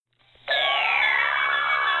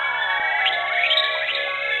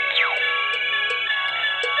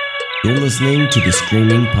You're listening to the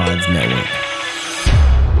Screaming Pods Network.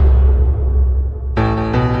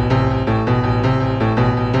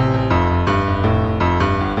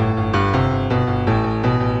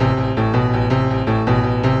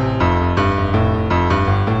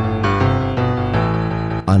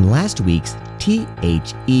 On last week's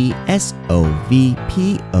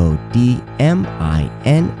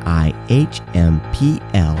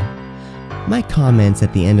THESOVPODMINIHMPL, my comments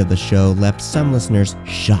at the end of the show left some listeners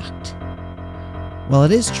shocked. Well,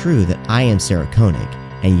 it is true that I am Sarah Koenig,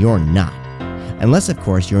 and you're not. Unless, of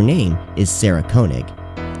course, your name is Sarah Koenig.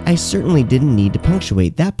 I certainly didn't need to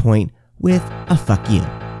punctuate that point with a fuck you,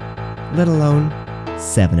 let alone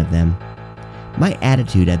 7 of them. My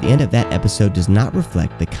attitude at the end of that episode does not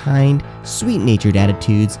reflect the kind, sweet-natured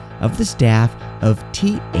attitudes of the staff of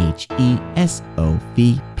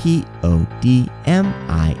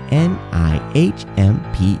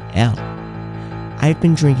THESOVPODMINIHMPL. I've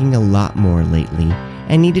been drinking a lot more lately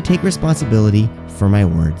and need to take responsibility for my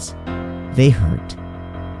words. They hurt.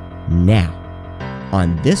 Now,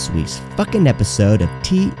 on this week's fucking episode of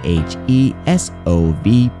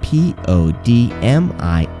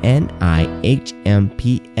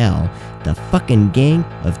THESOVPODMINIHMPL, the fucking gang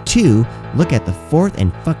of 2 look at the 4th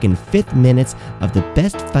and fucking 5th minutes of the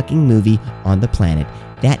best fucking movie on the planet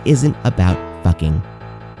that isn't about fucking.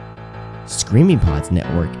 Screaming Pods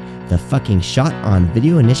Network, the fucking Shot on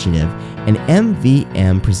Video Initiative, and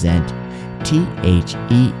MVM present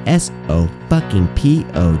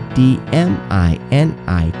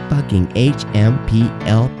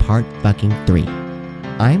THESOVPODMINIHMPL Part fucking 3.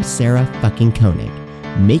 I'm Sarah fucking Koenig.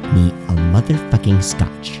 Make me a motherfucking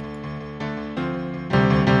scotch.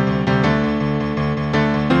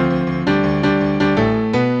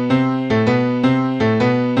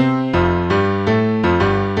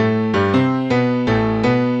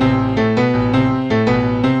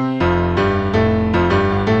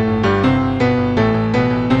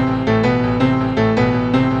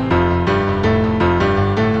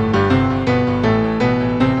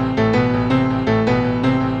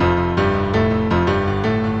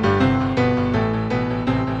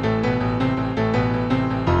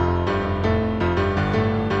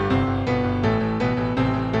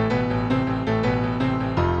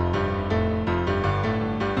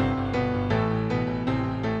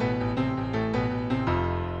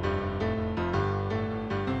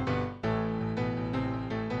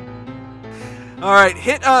 All right,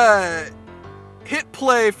 hit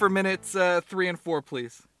play for minutes 3 and 4,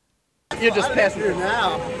 please. You're just passing here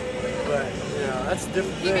now, but that's a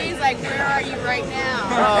different thing. He means like, where are you right now?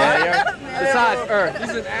 Besides Earth.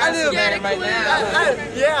 He's an acid man right now.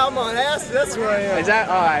 Yeah, I'm on acid. That's where I am. Is that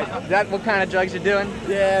all right? Is that what kind of drugs you're doing?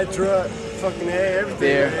 Yeah, drug, fucking everything.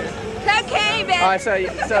 Beer. Man. Cocaine, baby. All right, so you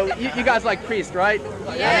guys like Priest, right? Yeah. I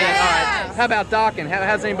mean, all right. How about Dawkins?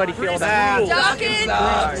 How's anybody feel about it? Dawkins.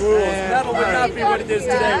 Metal would not be what it is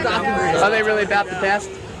today. Are they really about the best?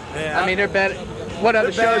 Yeah. I mean, they're better. What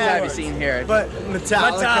other shows have you seen here? But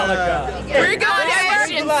Metallica. We're going to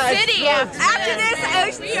Ocean City after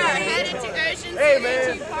this. We are headed to Ocean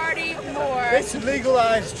City to party more. They should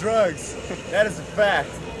legalize drugs. That is a fact.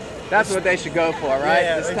 That's what they should go for, right?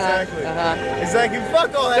 Yeah, this exactly. Time? Exactly.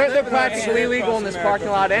 Fuck all that. They're practically illegal in this parking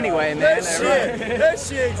lot anyway, man. That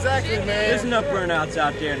shit, exactly, man. There's enough burnouts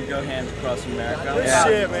out there to go hands across America. That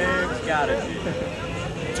shit, man. It's gotta be.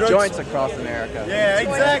 Joints across America. Yeah,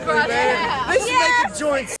 exactly, man. They should make the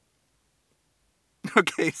joints.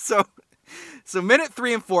 Okay, so minute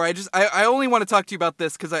 3 and 4. I only want to talk to you about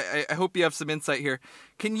this because I hope you have some insight here.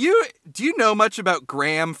 Do you know much about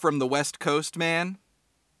Graham from the West Coast, man?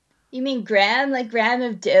 You mean Graham, like Graham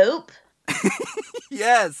of Dope?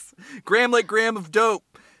 Yes, Graham like Graham of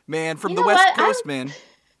Dope, man, from the West Coast, man.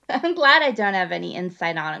 I'm glad I don't have any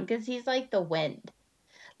insight on him because he's like the wind.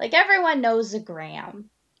 Like everyone knows a Graham.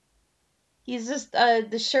 He's just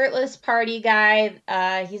the shirtless party guy.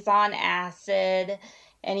 He's on acid,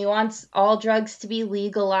 and he wants all drugs to be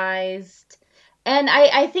legalized. And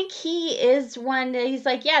I think he is one that he's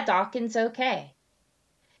like, yeah, Dawkins okay.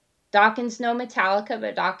 Dawkins no Metallica,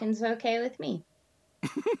 but Dawkins okay with me.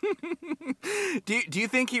 Do you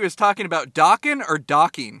think he was talking about Dawkin or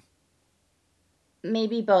docking?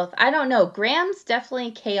 Maybe both. I don't know. Graham's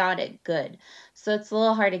definitely chaotic good, so it's a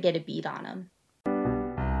little hard to get a beat on him.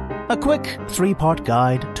 A quick 3-part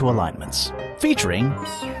guide to alignments, featuring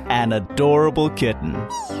An Adorable Kitten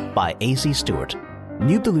by A.C. Stewart,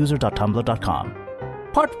 nubetheloser.tumblr.com.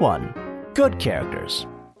 Part 1, Good Characters.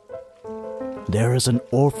 There is an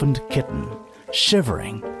orphaned kitten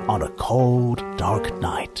shivering on a cold, dark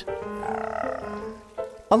night.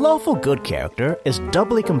 a lawful good character is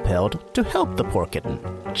doubly compelled to help the poor kitten.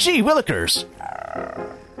 Gee willikers!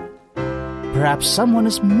 Perhaps someone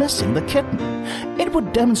is missing the kitten. It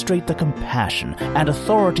would demonstrate the compassion and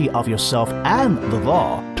authority of yourself and the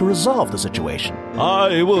law to resolve the situation.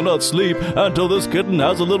 I will not sleep until this kitten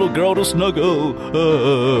has a little girl to snuggle.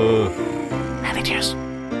 Happy tears.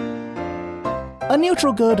 A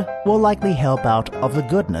neutral good will likely help out of the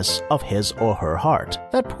goodness of his or her heart.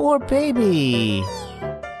 That poor baby.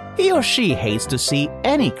 He or she hates to see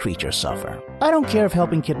any creature suffer. I don't care if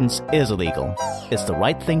helping kittens is illegal. It's the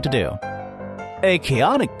right thing to do. A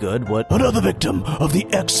chaotic good would... Another victim of the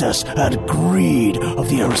excess and greed of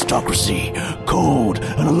the aristocracy, cold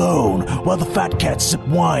and alone, while the fat cats sip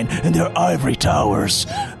wine in their ivory towers.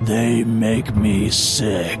 They make me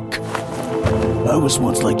sick. I was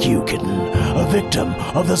once like you, kitten, a victim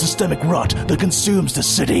of the systemic rot that consumes the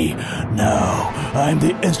city. Now, I'm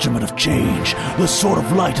the instrument of change, the sword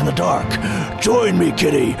of light in the dark. Join me,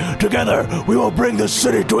 kitty. Together, we will bring this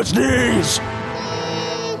city to its knees.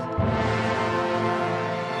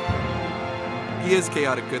 He is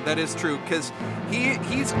chaotic good. That is true, because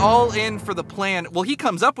he's all in for the plan. Well, he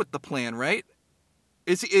comes up with the plan, right?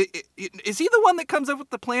 Is he the one that comes up with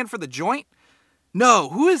the plan for the joint? No,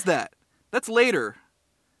 who is that? That's later.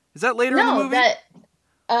 Is that later in the movie?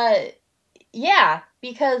 Yeah,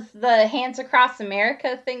 because the Hands Across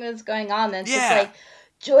America thing was going on. Then it's just like,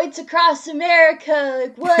 joints across America,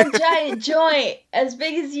 like one giant joint as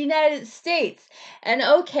big as the United States. And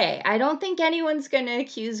okay, I don't think anyone's going to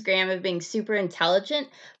accuse Graham of being super intelligent,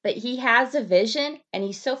 but he has a vision, and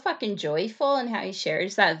he's so fucking joyful in how he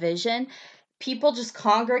shares that vision. People just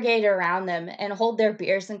congregate around them and hold their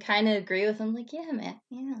beers and kind of agree with him. Like, yeah, man,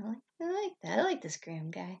 I like that. I like this Graham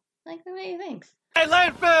guy. I like the way he thinks. Hey,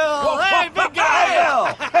 Landfill! Hey, big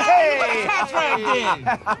guy! Hey!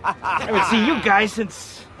 I haven't seen you guys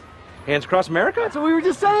since Hands Across America? That's what we were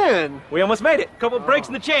just saying. We almost made it. Couple of breaks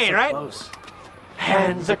in the chain, So right? close.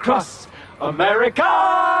 Hands Across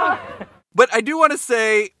America! But I do want to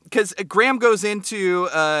say, because Graham goes into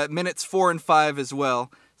minutes 4 and 5 as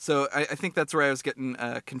well, so I think that's where I was getting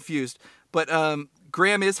confused. But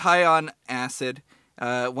Graham is high on acid.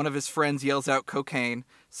 One of his friends yells out cocaine,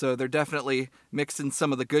 so they're definitely mixing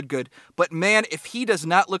some of the good. But man, if he does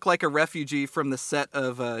not look like a refugee from the set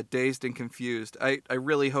of Dazed and Confused, I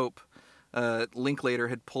really hope Linklater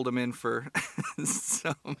had pulled him in for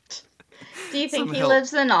some. Do you think he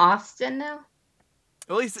lives in Austin now?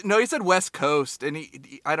 Well, he said West Coast, and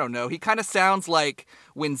he I don't know. He kind of sounds like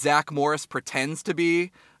when Zach Morris pretends to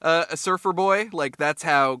be a surfer boy. Like, that's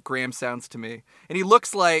how Graham sounds to me. And he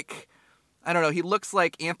looks like, I don't know, he looks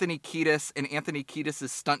like Anthony Kiedis, and Anthony Kiedis'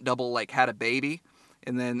 stunt double, like, had a baby,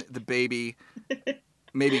 and then the baby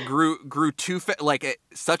maybe grew too like at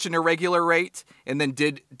such an irregular rate, and then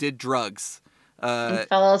did drugs. And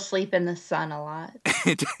fell asleep in the sun a lot.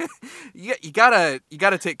 you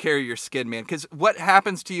gotta take care of your skin, man, because what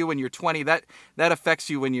happens to you when you're 20, that affects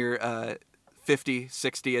you when you're 50,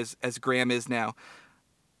 60, as Graham is now.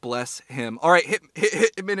 Bless him. All right,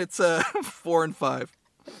 hit minutes 4 and 5.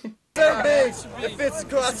 So big, it fits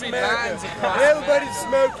across America. And everybody's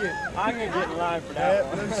smoking. I'm gonna get in line for that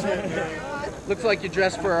one. No shit, man. Looks like you're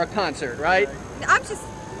dressed for a concert, right? I'm just,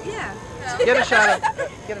 yeah. Get a shot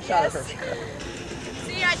of her.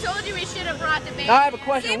 See, I told you we should have brought the baby. I have a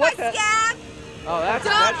question. See What my the- scab? Oh, that's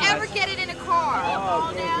Don't ever nice. get it in a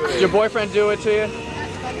car. Did your boyfriend do it to you?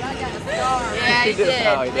 Yeah, he did.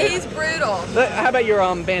 Oh, he did. He's brutal. How about your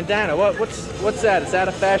bandana? What's that? Is that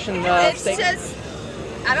a fashion It's statement? just,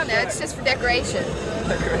 I don't know, it's just for decoration.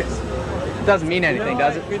 It doesn't mean anything,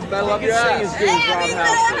 does it? Means better love your ass. Hey, I mean,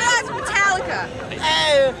 that's Metallica.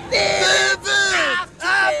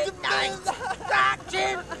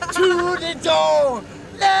 To the dawn,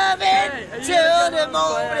 loving till the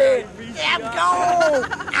morning.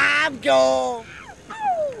 I'm gone.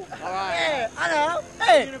 All right. Yeah, I know.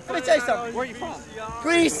 Hey, let me tell you something. Where are you from?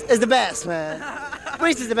 Greece is the best, man.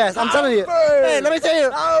 Greece is the best. I'm telling you. Hey, let me tell you.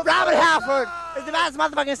 Robert Halford is the best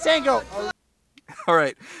motherfucking single. All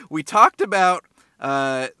right, we talked about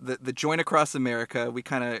the joint across America. We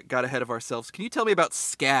kind of got ahead of ourselves. Can you tell me about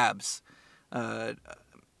scabs,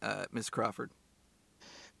 Ms. Crawford?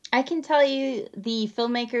 I can tell you the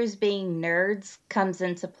filmmakers being nerds comes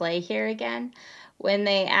into play here again. When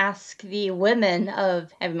they ask the women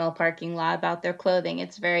of Heavy Mill Parking Lot about their clothing,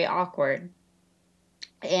 it's very awkward.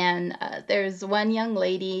 And there's one young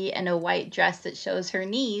lady in a white dress that shows her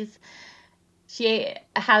knees. She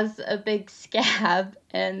has a big scab,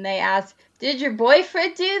 and they ask, "Did your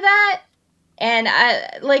boyfriend do that?" And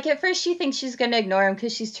at first she thinks she's going to ignore him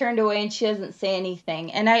because she's turned away and she doesn't say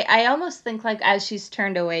anything. And I almost think like as she's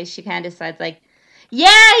turned away, she kind of decides like,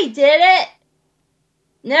 yeah, he did it.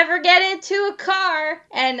 Never get into a car.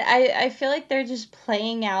 And I feel like they're just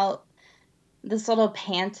playing out this little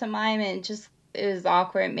pantomime, and it was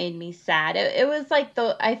awkward. It made me sad. It was like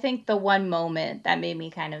I think the one moment that made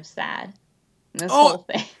me kind of sad. This whole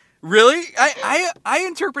thing. Really? I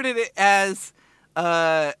interpreted it as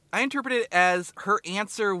her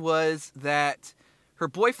answer was that her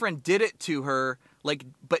boyfriend did it to her, like,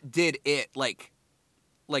 but did it like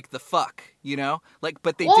the fuck, you know? Like,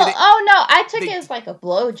 but they did it. Oh no, I took it as like a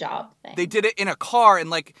blowjob thing. They did it in a car, and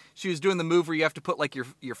like she was doing the move where you have to put like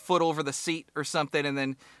your foot over the seat or something, and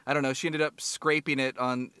then I don't know, she ended up scraping it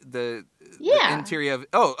on the interior of.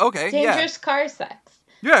 Oh, okay, dangerous car sex.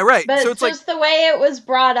 Yeah, right. But so it's just the way it was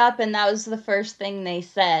brought up, and that was the first thing they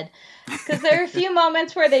said. Because there are a few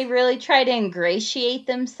moments where they really try to ingratiate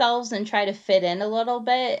themselves and try to fit in a little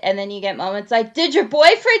bit, and then you get moments like, "Did your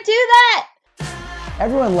boyfriend do that?"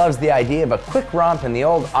 Everyone loves the idea of a quick romp in the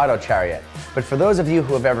old auto chariot, but for those of you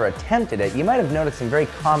who have ever attempted it, you might have noticed some very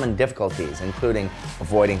common difficulties, including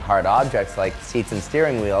avoiding hard objects like seats and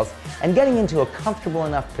steering wheels, and getting into a comfortable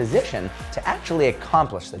enough position to actually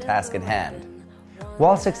accomplish the task at hand.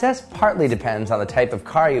 While success partly depends on the type of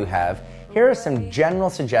car you have, here are some general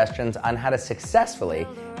suggestions on how to successfully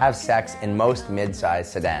have sex in most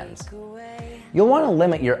mid-size sedans. You'll want to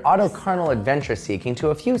limit your autocarnal adventure seeking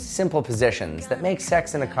to a few simple positions that make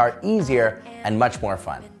sex in a car easier and much more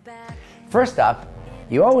fun. First up,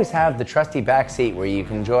 you always have the trusty back seat where you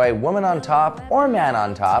can enjoy woman on top or man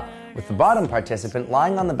on top with the bottom participant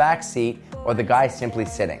lying on the back seat or the guy simply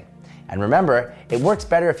sitting. And remember, it works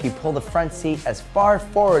better if you pull the front seat as far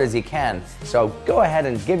forward as you can, so go ahead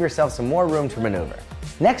and give yourself some more room to maneuver.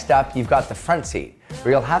 Next up, you've got the front seat,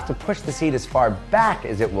 where you'll have to push the seat as far back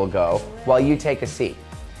as it will go while you take a seat.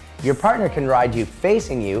 Your partner can ride you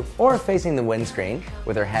facing you or facing the windscreen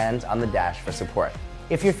with her hands on the dash for support.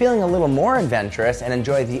 If you're feeling a little more adventurous and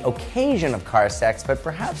enjoy the occasion of car sex, but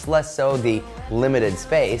perhaps less so the limited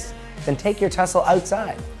space, then take your tussle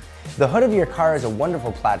outside. The hood of your car is a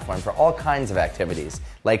wonderful platform for all kinds of activities,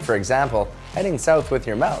 like for example, heading south with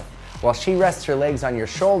your mouth, while she rests her legs on your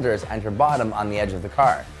shoulders and her bottom on the edge of the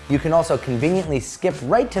car. You can also conveniently skip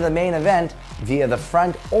right to the main event via the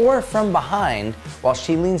front or from behind while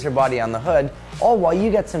she leans her body on the hood, all while you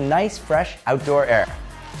get some nice, fresh outdoor air.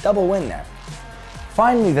 Double win there.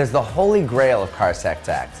 Finally, there's the holy grail of car sex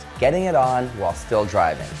acts, getting it on while still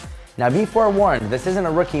driving. Now be forewarned, this isn't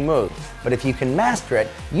a rookie move, but if you can master it,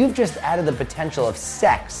 you've just added the potential of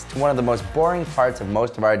sex to one of the most boring parts of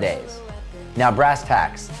most of our days. Now brass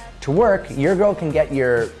tacks. To work, your girl can get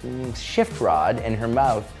your shift rod in her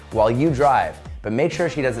mouth while you drive, but make sure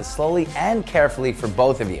she does it slowly and carefully for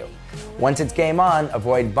both of you. Once it's game on,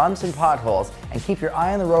 avoid bumps and potholes and keep your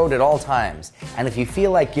eye on the road at all times. And if you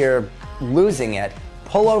feel like you're losing it,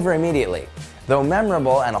 pull over immediately. Though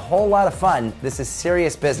memorable and a whole lot of fun, this is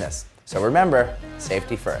serious business. So remember,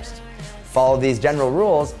 safety first. Follow these general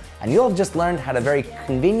rules and you'll have just learned how to very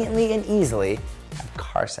conveniently and easily have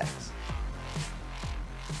car sex.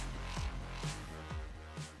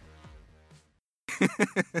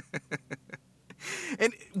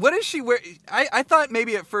 And what is she wearing? I thought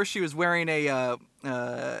maybe at first she was wearing an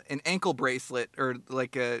ankle bracelet or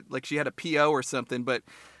like she had a PO or something, but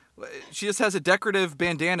she just has a decorative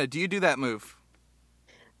bandana. Do you do that move?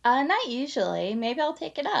 Not usually. Maybe I'll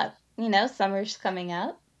take it up. You know, summer's coming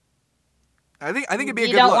up. I think it'd be a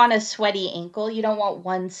good look. You don't look. want a sweaty ankle. You don't want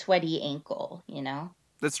one sweaty ankle, you know?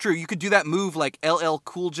 That's true. You could do that move like LL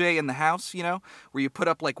Cool J in the House, you know, where you put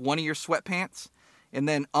up like one of your sweatpants. And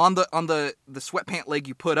then on the sweatpant leg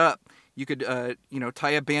you put up, you could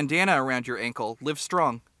tie a bandana around your ankle. Live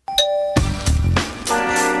strong. In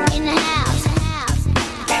the house. In the house. In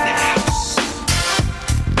the house.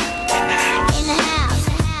 In the house.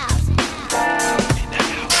 In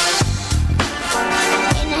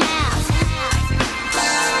the house.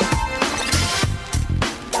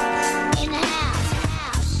 In the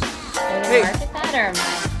house. Are you Hey. gonna market that or am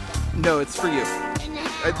I? No, it's for you.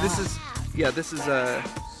 This is a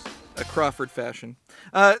Crawford fashion.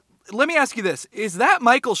 Let me ask you this: is that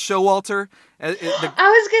Michael Showalter? I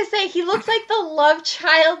was gonna say he looks like the love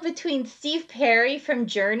child between Steve Perry from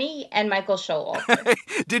Journey and Michael Showalter.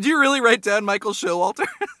 Did you really write down Michael Showalter?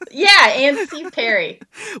 Yeah, and Steve Perry.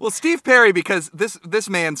 Well, Steve Perry, because this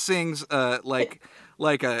man sings like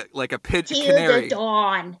a pigeon Till canary. the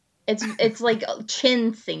dawn. It's like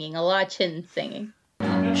chin singing, a lot of chin singing.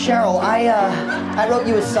 Cheryl, I wrote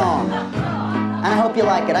you a song. And I hope you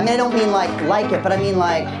like it. I mean, I don't mean like it, but I mean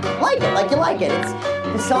like it, like you like it.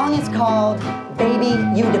 The song is called Baby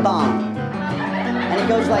You Da Bomb. And it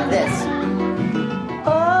goes like this. Oh,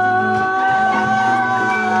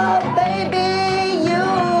 baby, you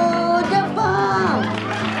da bomb.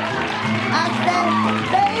 I said,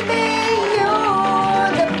 baby, you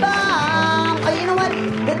da bomb. Oh, you know what?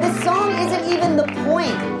 This song isn't even the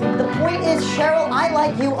point. The point is, Cheryl, I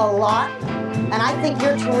like you a lot, and I think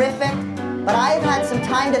you're terrific, but I've had some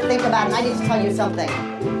time to think about it, and I need to tell you something.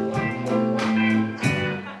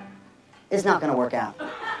 It's not going to work out.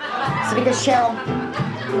 It's because, Cheryl,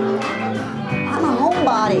 I'm a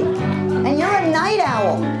homebody, and you're a night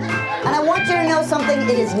owl. And I want you to know something. It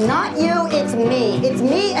is not you, it's me. It's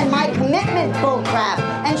me and my commitment bullcrap.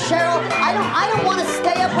 And Cheryl, I don't want to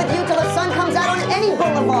stay up with you till the sun comes out on any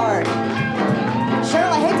boulevard.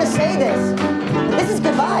 Cheryl, I hate to say this, but this is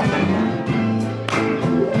goodbye.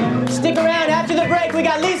 Stick around after the break. We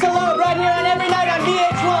got Lisa Loeb right here on Every Night on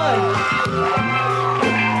VH1.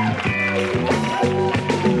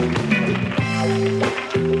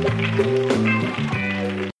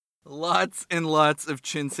 Lots and lots of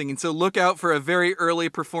chin singing. So look out for a very early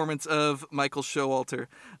performance of Michael Showalter.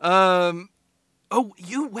 Oh,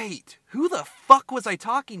 you wait. Who the fuck was I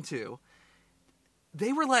talking to?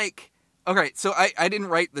 They were like, okay, so I didn't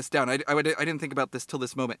write this down. I didn't think about this till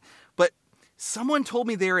this moment. But someone told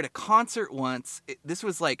me they were at a concert once. This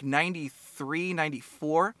was like 93,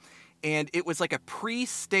 94. And it was like a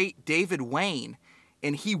pre-state David Wayne.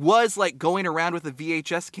 And he was like going around with a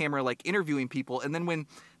VHS camera, like interviewing people. And then when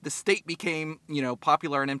the state became,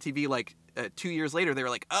 popular on MTV, like 2 years later, they were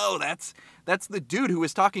like, oh, that's the dude who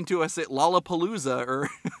was talking to us at Lollapalooza or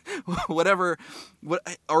whatever,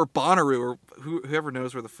 or Bonnaroo or whoever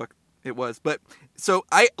knows where the fuck it was. But so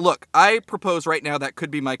I propose right now that could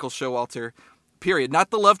be Michael Showalter, period. Not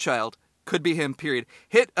the love child, could be him, period.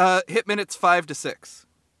 Hit minutes 5 to 6.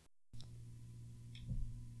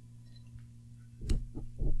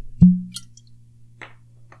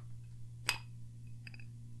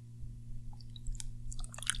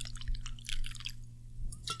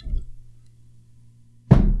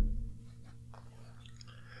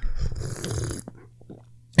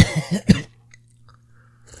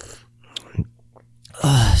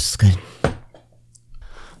 Oh, it's good.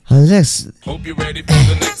 Hope you're ready for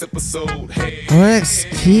the next episode. Hey.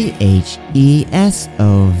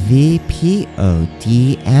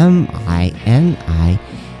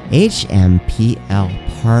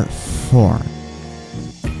 TESOVPODMINIHMPL Part 4.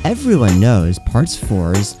 Everyone knows Parts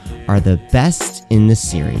 4s are the best in the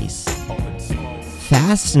series.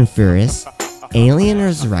 Fast and Furious, Alien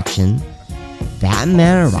Resurrection,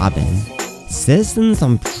 Batman and Robin, Citizens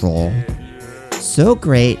on Patrol, so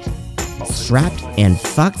great, strapped and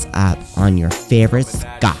fucked up on your favorite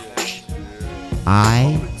scotch.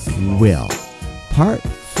 I will. Part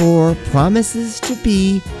 4 promises to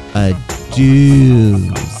be a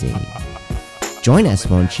doozy. Join us,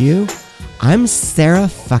 won't you? I'm Sarah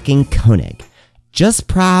fucking Koenig. Just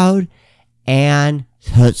proud and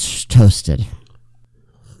toasted.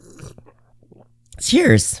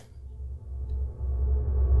 Cheers.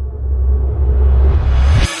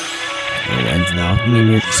 Und nach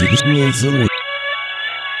mir ziehe ich mir so